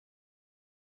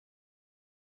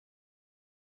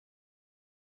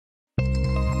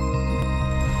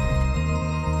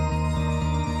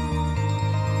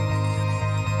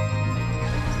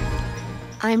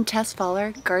I'm Tess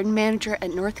Faller, Garden Manager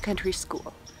at North Country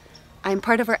School. I'm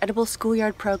part of our Edible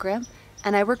Schoolyard program,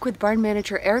 and I work with Barn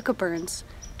Manager Erica Burns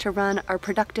to run our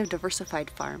productive,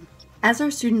 diversified farm. As our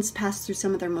students pass through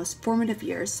some of their most formative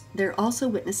years, they're also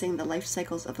witnessing the life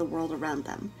cycles of the world around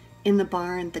them, in the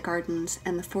barn, the gardens,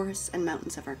 and the forests and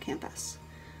mountains of our campus.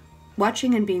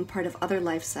 Watching and being part of other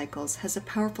life cycles has a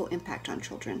powerful impact on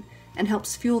children and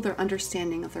helps fuel their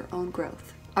understanding of their own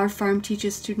growth. Our farm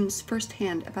teaches students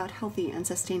firsthand about healthy and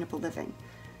sustainable living.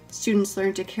 Students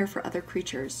learn to care for other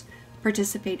creatures,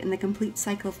 participate in the complete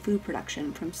cycle of food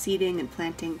production from seeding and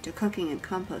planting to cooking and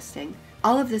composting.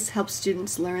 All of this helps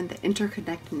students learn the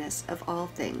interconnectedness of all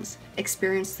things,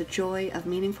 experience the joy of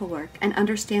meaningful work, and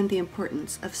understand the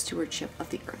importance of stewardship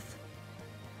of the earth.